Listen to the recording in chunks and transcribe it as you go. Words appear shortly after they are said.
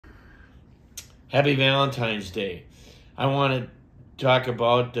Happy Valentine's Day. I want to talk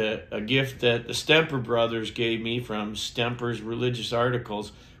about a gift that the Stemper brothers gave me from Stemper's Religious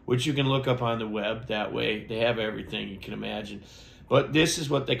Articles, which you can look up on the web. That way they have everything you can imagine. But this is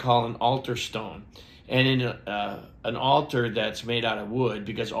what they call an altar stone. And in an altar that's made out of wood,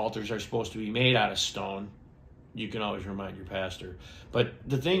 because altars are supposed to be made out of stone, you can always remind your pastor. But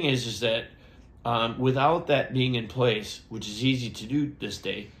the thing is that without that being in place, which is easy to do this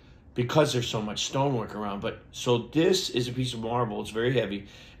day, because there's so much stonework around. But so this is a piece of marble. It's very heavy.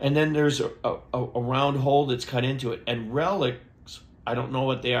 And then there's a round hole that's cut into it. And relics, I don't know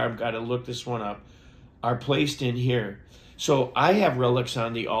what they are. I've got to look this one up, are placed in here. So I have relics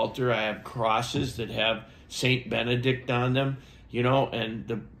on the altar. I have crosses that have Saint Benedict on them, you know,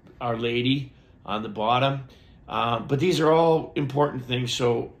 and Our Lady on the bottom. But these are all important things.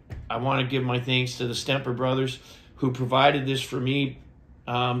 So I want to give my thanks to the Stemper brothers who provided this for me,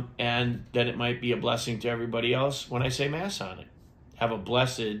 and that it might be a blessing to everybody else when I say Mass on it. Have a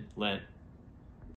blessed Lent.